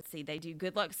 Let's see, they do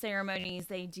good luck ceremonies,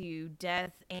 they do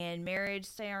death and marriage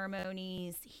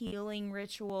ceremonies, healing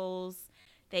rituals,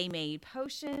 they made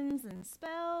potions and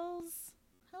spells.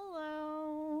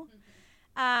 Hello.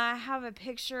 I have a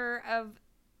picture of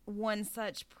one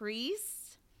such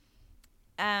priest.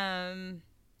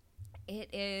 It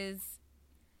is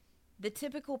the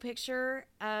typical picture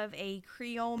of a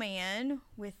Creole man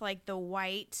with like the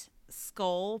white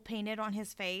skull painted on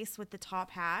his face with the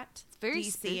top hat. It's very Do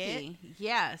you spooky. see it?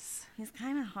 Yes. He's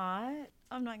kind of hot.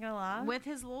 I'm not gonna lie. With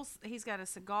his he's got a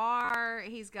cigar.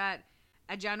 He's got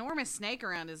a ginormous snake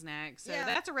around his neck. So Yeah.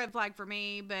 that's a red flag for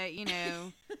me. But you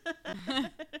know, I don't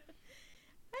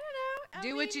know.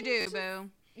 do what you do, boo.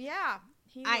 Yeah,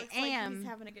 he I looks like am- he's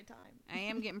having a good time. I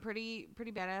am getting pretty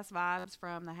badass vibes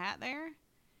from the hat there,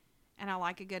 and I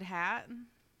like a good hat.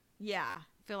 Yeah,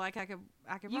 Feel like I could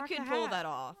you rock could the pull hat. that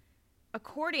off.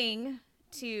 According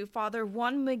to Father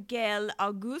Juan Miguel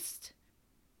Auguste,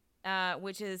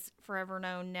 which is forever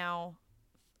known now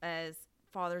as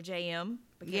Father JM,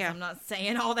 because Yeah. I'm not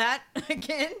saying all that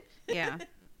again. Yeah.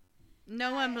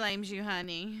 No one blames you,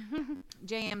 honey.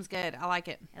 JM's good. I like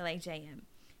it. I like JM.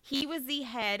 He was the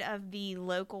head of the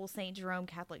local St. Jerome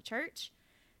Catholic Church.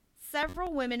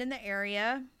 Several women in the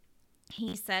area,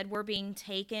 he said, were being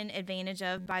taken advantage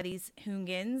of by these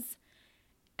Hungans,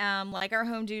 like our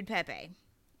home dude Pepe.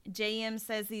 JM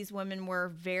says these women were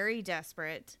very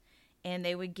desperate, and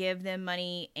they would give them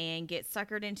money and get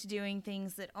suckered into doing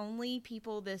things that only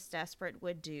people this desperate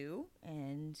would do.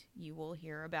 And you will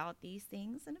hear about these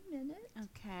things in a minute.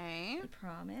 Okay. I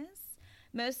promise.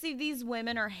 Most of these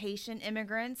women are Haitian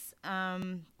immigrants.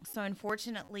 So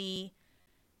unfortunately,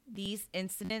 these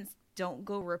incidents don't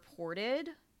go reported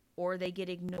or they get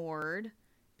ignored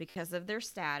because of their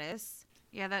status.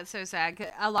 Yeah, that's so sad. 'Cause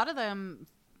a lot of them,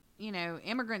 you know,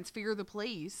 immigrants fear the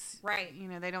police. Right. You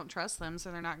know, they don't trust them,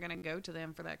 so they're not going to go to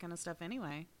them for that kind of stuff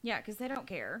anyway. Yeah, because they don't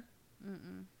care.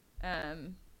 Mm-mm.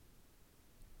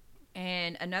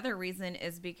 And another reason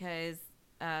is because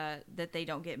that they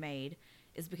don't get made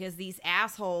is because these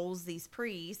assholes, these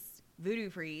priests, voodoo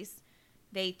priests,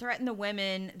 they threaten the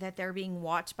women that they're being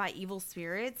watched by evil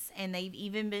spirits, and they've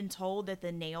even been told that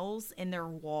the nails in their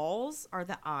walls are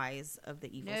the eyes of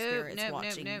the evil spirits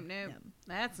watching them.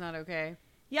 That's not okay.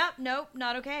 Yep, nope,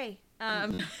 not okay.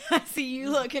 I see you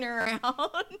looking around.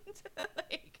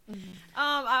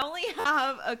 I only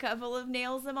have a couple of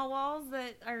nails in my walls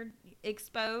that are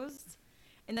exposed,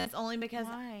 and that's only because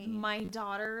Why? my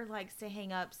daughter likes to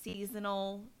hang up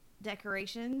seasonal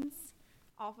decorations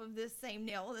off of this same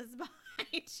nail that's behind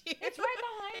you. It's right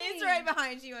behind It's me. right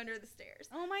behind you under the stairs.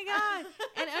 Oh my God.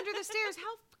 And under the stairs,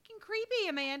 how fucking creepy,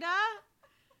 Amanda.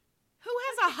 Who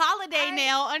has a holiday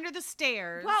nail under the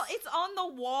stairs? Well, it's on the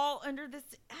wall under this.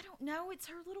 I don't know. It's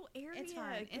her little area. it's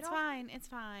fine. Get It's off. fine. It's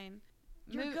fine.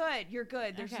 You're Move- good. You're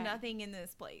good. There's Okay. nothing in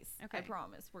this place. I Okay.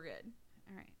 promise. We're good.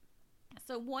 All right.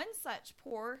 So one such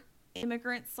poor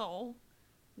immigrant soul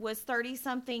was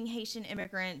 30-something Haitian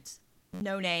immigrant,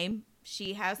 no name.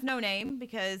 She has no name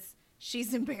because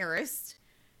she's embarrassed.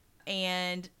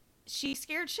 And she's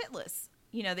scared shitless.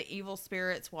 You know, the evil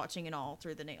spirits watching it all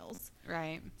through the nails.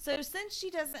 Right. So since she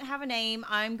doesn't have a name,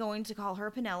 I'm going to call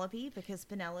her Penelope because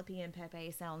Penelope and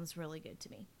Pepe sounds really good to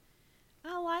me.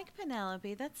 I like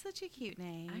Penelope. That's such a cute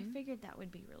name. I figured that would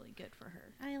be really good for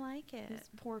her. I like it. This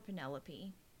poor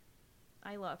Penelope.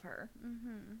 I love her.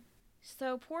 Mm-hmm.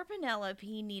 So poor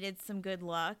Penelope needed some good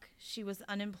luck. She was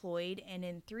unemployed, and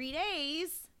in 3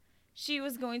 days, she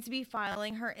was going to be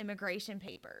filing her immigration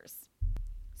papers.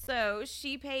 So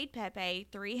she paid Pepe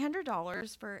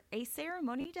 $300 for a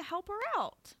ceremony to help her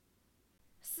out.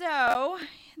 So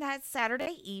that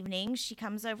Saturday evening, she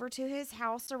comes over to his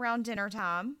house around dinner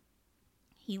time.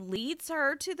 He leads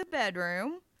her to the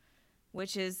bedroom,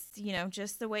 which is, you know,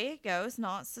 just the way it goes,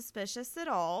 not suspicious at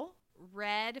all.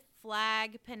 Red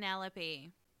flag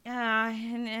Penelope.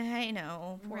 I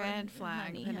know. Poor Red flag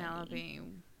honey, Penelope. honey.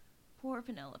 Poor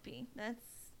Penelope. That's.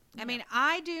 I mean,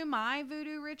 I do my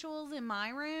voodoo rituals in my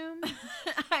room,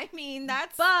 I mean,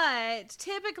 that's. but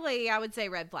typically I would say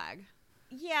red flag.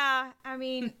 Yeah, I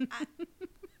mean,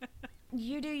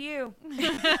 you do you.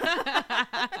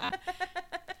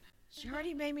 She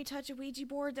already made me touch a Ouija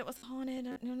board that was haunted.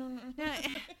 No.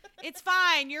 It's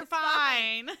fine. You're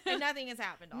fine. And nothing has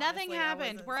happened. Nothing honestly. I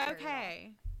happened. wasn't We're scared at all.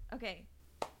 okay. Okay.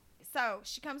 So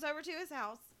she comes over to his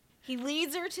house. He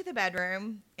leads her to the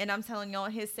bedroom, and I'm telling y'all,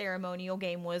 his ceremonial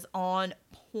game was on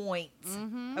point.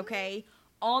 Mm-hmm. Okay?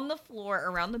 On the floor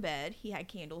around the bed, he had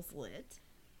candles lit.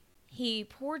 He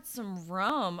poured some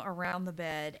rum around the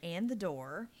bed and the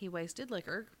door. He wasted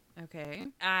liquor. Okay.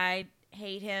 I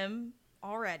hate him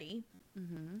already.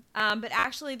 But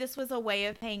actually, this was a way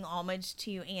of paying homage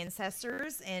to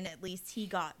ancestors, and at least he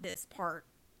got this part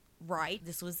right.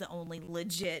 This was the only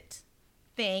legit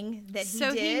thing that he did.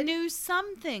 So he knew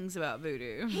some things about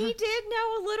voodoo. He did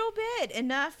know a little bit,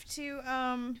 enough to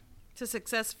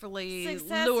successfully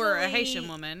lure a Haitian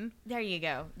woman. There you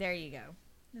go.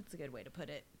 That's a good way to put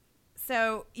it.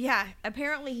 So, yeah,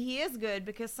 apparently he is good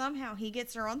because somehow he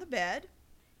gets her on the bed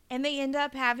and they end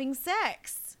up having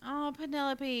sex. Oh,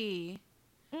 Penelope.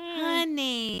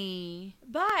 Honey.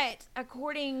 But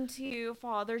according to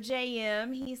Father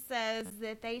J.M., he says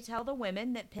that they tell the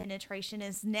women that penetration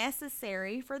is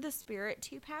necessary for the spirit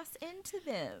to pass into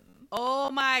them.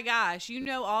 Oh my gosh. You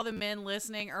know all the men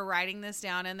listening are writing this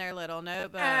down in their little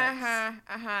notebooks.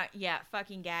 Yeah,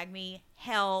 fucking gag me.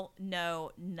 Hell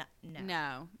no.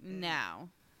 No.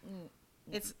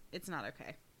 It's not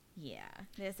okay. Yeah,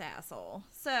 this asshole.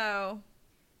 So,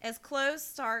 as clothes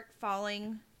start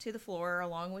falling to the floor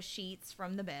along with sheets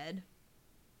from the bed,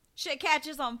 shit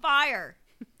catches on fire.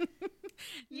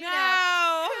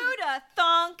 No! Who'da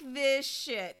thunk this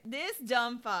shit? This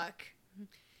dumb fuck.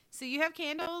 So you have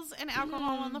candles and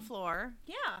alcohol on the floor.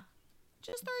 Yeah.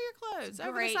 Just throw your clothes over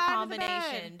the Great side combination. of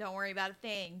the bed. Don't worry about a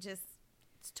thing.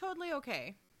 It's totally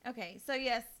okay. Okay, so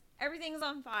yes, everything's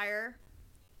on fire.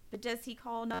 But does he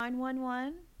call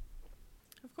 911?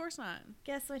 Of course not.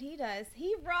 Guess what he does?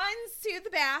 He runs to the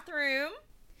bathroom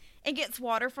and gets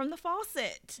water from the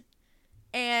faucet.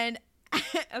 And,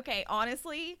 okay,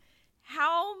 honestly,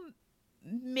 how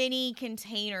many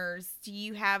containers do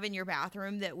you have in your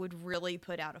bathroom that would really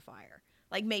put out a fire?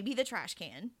 Like maybe the trash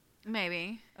can.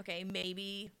 Maybe. Okay,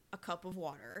 maybe a cup of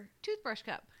water. Toothbrush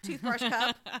cup,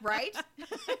 right?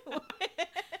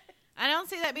 I don't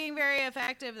see that being very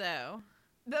effective, though.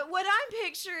 But what I'm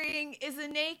picturing is a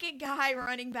naked guy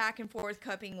running back and forth,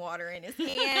 cupping water in his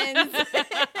hands.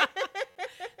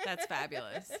 That's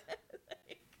fabulous.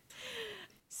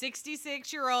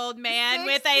 66-year-old man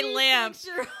with a limp,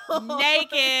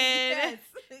 naked, yes.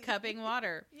 cupping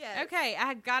water. Yes. Okay,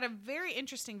 I got a very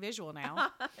interesting visual now.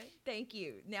 Thank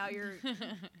you. Now you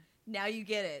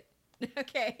get it.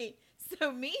 Okay.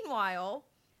 So meanwhile,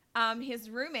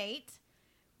 his roommate.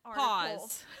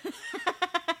 Pause.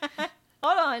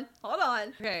 Hold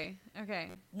on. Okay.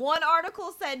 One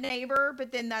article said neighbor,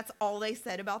 but then that's all they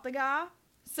said about the guy.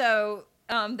 So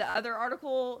the other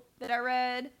article that I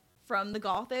read from the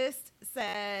Gothist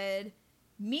said,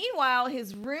 meanwhile,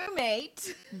 his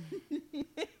roommate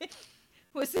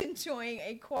was enjoying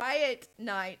a quiet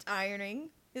night ironing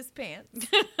his pants.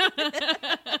 How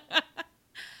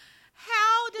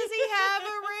does he have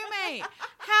a roommate?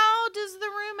 How does the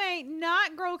roommate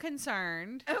not grow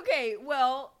concerned? Okay,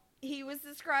 well, he was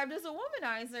described as a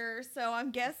womanizer, so I'm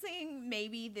guessing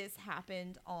maybe this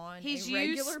happened on a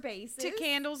regular basis. To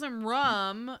candles and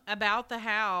rum about the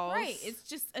house. Right, it's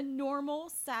just a normal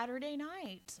Saturday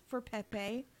night for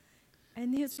Pepe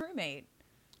and his roommate.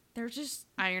 They're just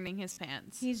ironing his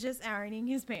pants. He's just ironing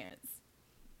his pants.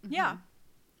 Mm-hmm. Yeah.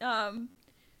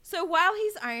 So while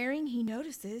he's ironing, he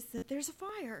notices that there's a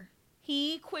fire.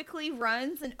 He quickly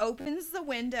runs and opens the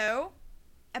window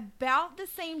about the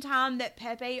same time that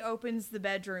Pepe opens the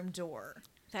bedroom door.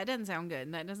 That doesn't sound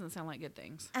good. That doesn't sound like good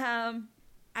things. I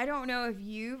don't know if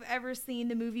you've ever seen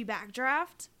the movie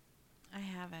Backdraft. I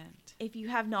haven't. If you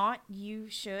have not, you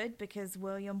should, because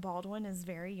William Baldwin is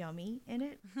very yummy in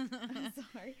it. I'm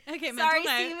sorry. Okay, sorry,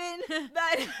 note. Steven.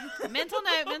 But mental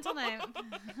note.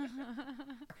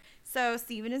 So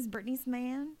Steven is Brittany's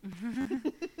man.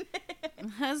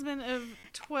 Husband of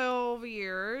 12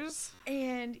 years.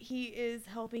 And he is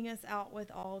helping us out with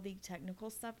all the technical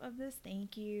stuff of this.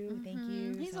 Thank you. Mm-hmm. Thank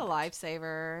you. He's so a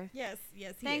lifesaver. Yes, he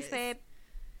Thanks, is. babe.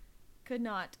 Could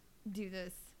not do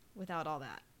this without all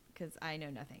that, because I know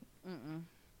nothing. Mm-mm.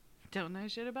 Don't know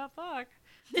shit about fuck.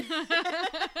 We're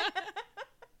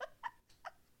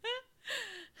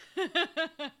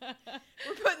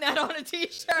putting that on a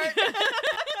t-shirt.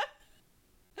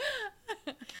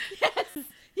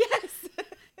 Yes.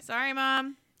 Sorry,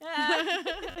 Mom.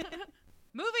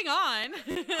 Moving on.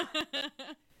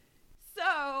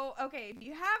 So, okay, if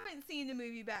you haven't seen the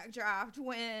movie Backdraft,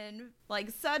 when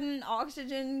sudden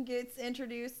oxygen gets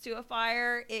introduced to a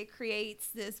fire, it creates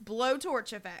this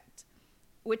blowtorch effect,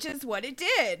 which is what it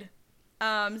did.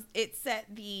 It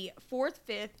set the 4th,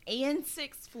 5th, and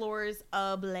 6th floors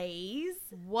ablaze.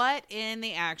 What in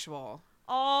the actual?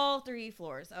 All 3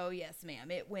 floors. Oh, yes,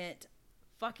 ma'am. It went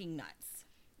fucking nuts.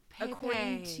 Pepe.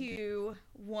 According to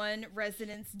one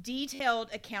resident's detailed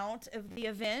account of the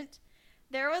event,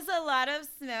 There was a lot of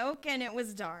smoke and it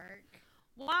was dark.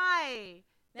 Why?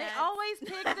 They always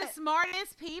pick the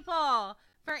smartest people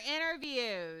for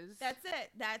interviews. That's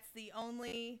it. That's the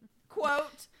only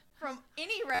quote from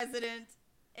any resident.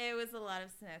 It was a lot of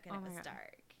smoke and it was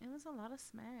dark. It was a lot of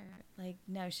smoke. Like,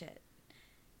 no shit.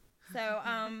 So,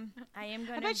 I am going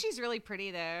to... I bet she's really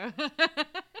pretty, though.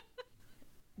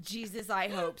 Jesus, I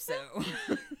hope so.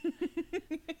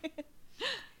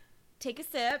 Take a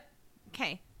sip.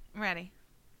 Okay, I'm ready.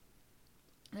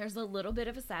 There's a little bit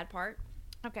of a sad part.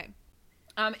 Okay.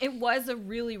 It was a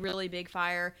really, really big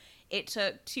fire. It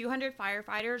took 200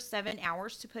 firefighters 7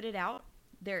 hours to put it out.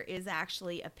 There is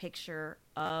actually a picture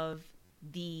of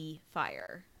the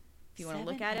fire. If you want to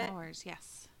look at 7 hours,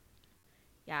 yes.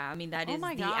 Yeah, I mean, that Oh is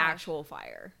my the gosh. actual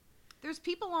fire. There's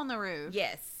people on the roof.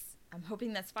 Yes. I'm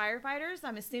hoping that's firefighters.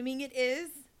 I'm assuming it is.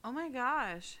 Oh my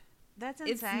gosh. That's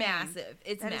insane. It's massive.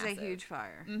 It's That is massive. a huge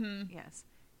fire. Mm-hmm. Yes.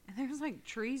 And there's like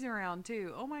trees around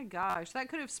too. Oh my gosh. That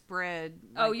could have spread.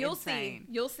 Oh, you'll see.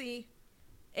 You'll see.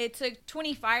 It took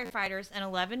 20 firefighters and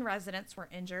 11 residents were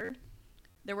injured.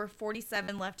 There were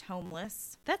 47 left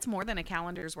homeless. That's more than a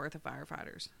calendar's worth of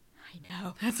firefighters. I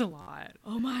know. That's a lot.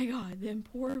 Oh my God. Them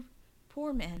poor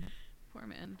men. Poor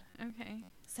men. Okay.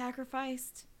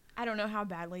 Sacrificed. I don't know how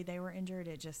badly they were injured.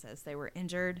 It just says they were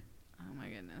injured. Oh my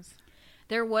goodness.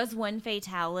 There was one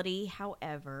fatality,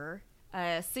 however.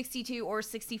 A 62 or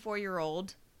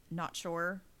 64-year-old, not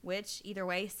sure which, either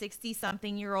way,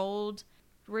 60-something-year-old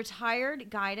retired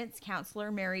guidance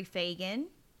counselor Mary Fagan.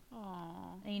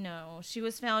 Aww. I know. She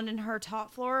was found in her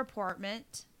top floor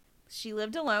apartment. She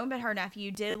lived alone, but her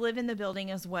nephew did live in the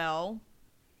building as well.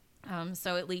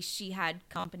 So at least she had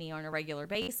company on a regular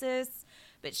basis.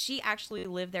 But she actually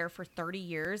lived there for 30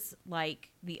 years, like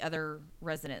the other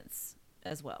residents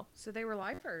as well. So they were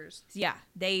lifers. Yeah,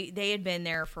 they had been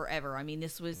there forever. I mean,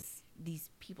 this was these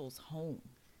people's home.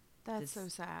 That's so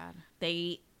sad.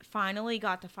 They finally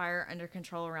got the fire under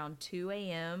control around 2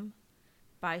 a.m.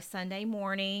 By Sunday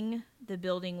morning, the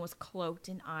building was cloaked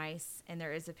in ice, and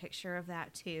there is a picture of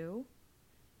that too.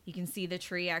 You can see the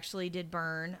tree actually did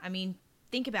burn. I mean,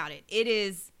 think about it. It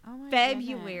is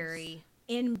February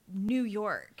in New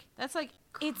York. That's like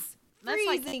It's That's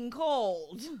freezing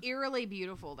cold. eerily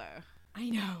beautiful though. I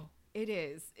know. It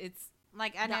is. It's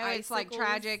Like I The know it's like icicles.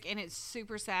 tragic and it's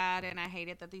super sad and I hate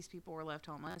it that these people were left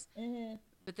homeless.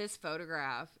 But this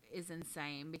photograph is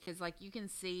insane because like you can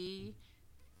see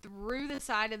through the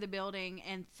side of the building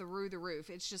and through the roof.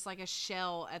 It's just like a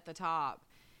shell at the top.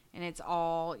 And it's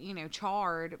all,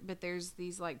 charred, but there's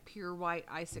these like pure white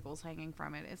icicles hanging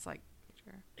from it. It's like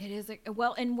It is.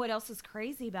 Well, and what else is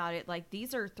crazy about it? Like,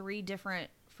 these are 3 different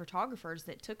photographers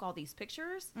that took all these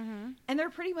pictures, and they're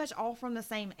pretty much all from the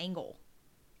same angle.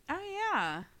 Oh,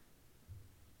 yeah.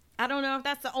 I don't know if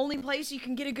that's the only place you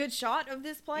can get a good shot of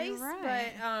this place, You're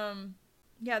right. but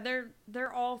yeah,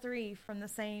 they're all 3 from the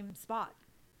same spot.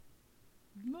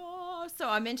 So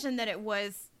I mentioned that it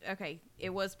was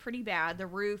pretty bad. The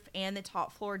roof and the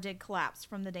top floor did collapse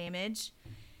from the damage.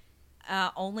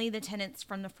 Only the tenants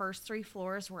from the first 3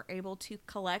 floors were able to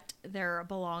collect their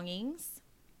belongings.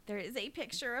 There is a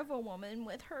picture of a woman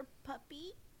with her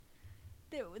puppy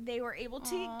that they were able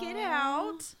to get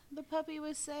out. The puppy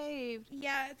was saved.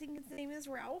 Yeah, I think his name is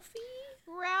Ralphie.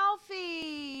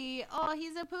 Ralphie. Oh,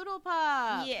 he's a poodle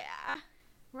pup. Yeah.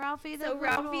 Ralphie the So poodle.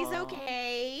 Ralphie's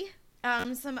okay.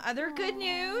 Some other good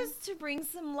news to bring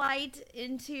some light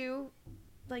into,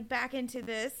 back into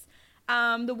this.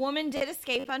 The woman did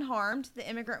escape unharmed, the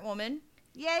immigrant woman.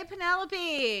 Yay,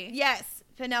 Penelope. Yes,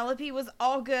 Penelope was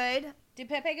all good. Did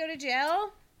Pepe go to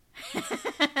jail?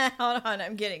 Hold on,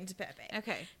 I'm getting to Pepe.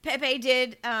 Okay. Pepe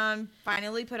did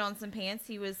finally put on some pants.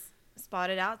 He was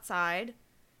spotted outside,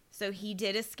 so he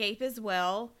did escape as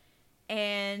well.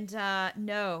 And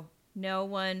no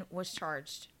one was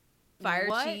charged.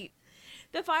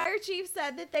 The fire chief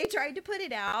said that they tried to put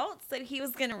it out, so he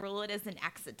was going to rule it as an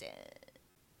accident.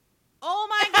 Oh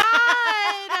my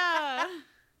God.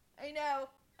 I know.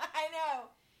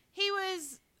 He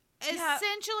was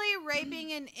essentially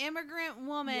raping an immigrant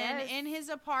woman Yes. in his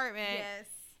apartment. Yes.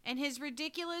 And his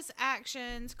ridiculous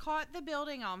actions caught the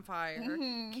building on fire,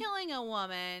 killing a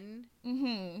woman,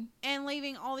 and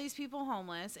leaving all these people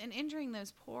homeless and injuring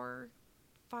those poor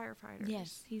firefighters.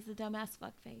 Yes, he's a dumbass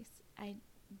fuckface. I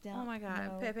don't Oh my God.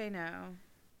 know. Pepe, no.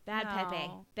 Bad No.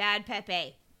 Pepe. Bad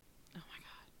Pepe. Oh my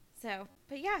God. So,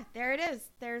 but yeah, there it is.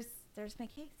 There's my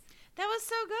case. That was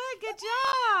so good. Good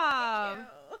job.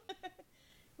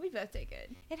 We both did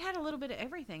good. It had a little bit of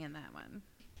everything in that one.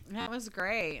 That was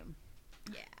great.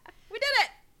 Yeah. We did it.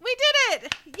 We did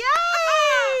it.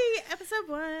 Yay! Episode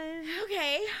 1.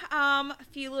 Okay. a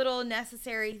few little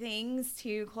necessary things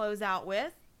to close out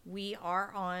with. We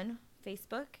are on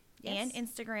Facebook and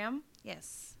Instagram.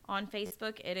 Yes. On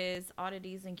Facebook, it is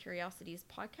Oddities and Curiosities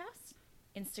Podcast.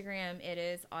 Instagram, it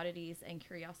is Oddities and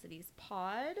Curiosities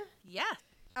Pod. Yeah.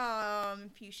 A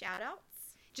few shout outs.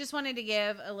 Just wanted to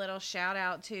give a little shout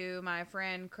out to my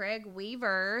friend Craig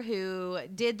Weaver, who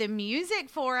did the music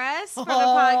for us for the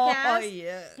podcast. Oh,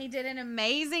 yeah. He did an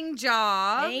amazing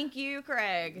job. Thank you,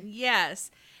 Craig.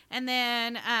 Yes. And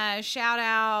then shout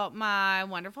out my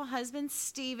wonderful husband,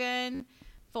 Steven,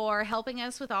 for helping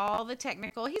us with all the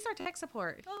technical. He's our tech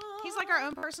support. He's like our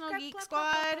own personal geek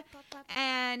squad,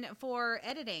 and for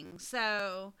editing.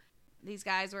 So these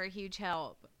guys were a huge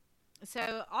help.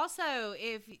 So also,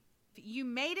 if you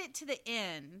made it to the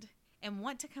end and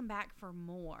want to come back for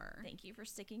more. Thank you for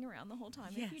sticking around the whole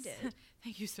time if you did.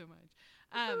 Thank you so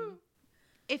much.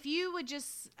 If you would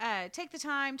just take the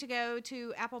time to go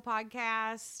to Apple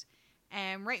Podcasts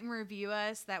and rate and review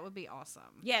us, that would be awesome.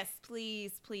 Yes,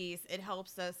 please, please. It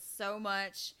helps us so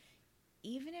much.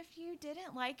 Even if you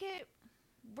didn't like it,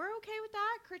 we're okay with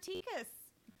that. Critique us.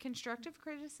 Constructive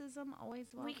criticism, always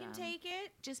welcome. We can take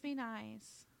it. Just be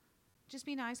nice. Just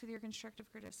be nice with your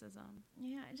constructive criticism.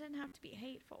 Yeah, it doesn't have to be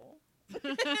hateful.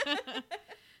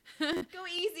 Go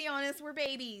easy on us. We're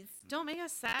babies. Don't make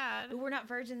us sad. We're not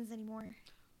virgins anymore.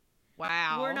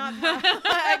 Wow. We're not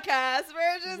podcast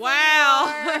virgins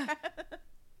anymore.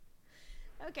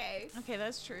 Okay. Okay,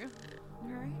 that's true. All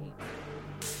right.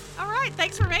 All right.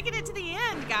 Thanks for making it to the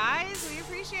end, guys. We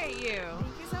appreciate you.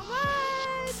 Thank you so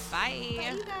much. Bye.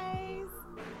 Bye, you guys.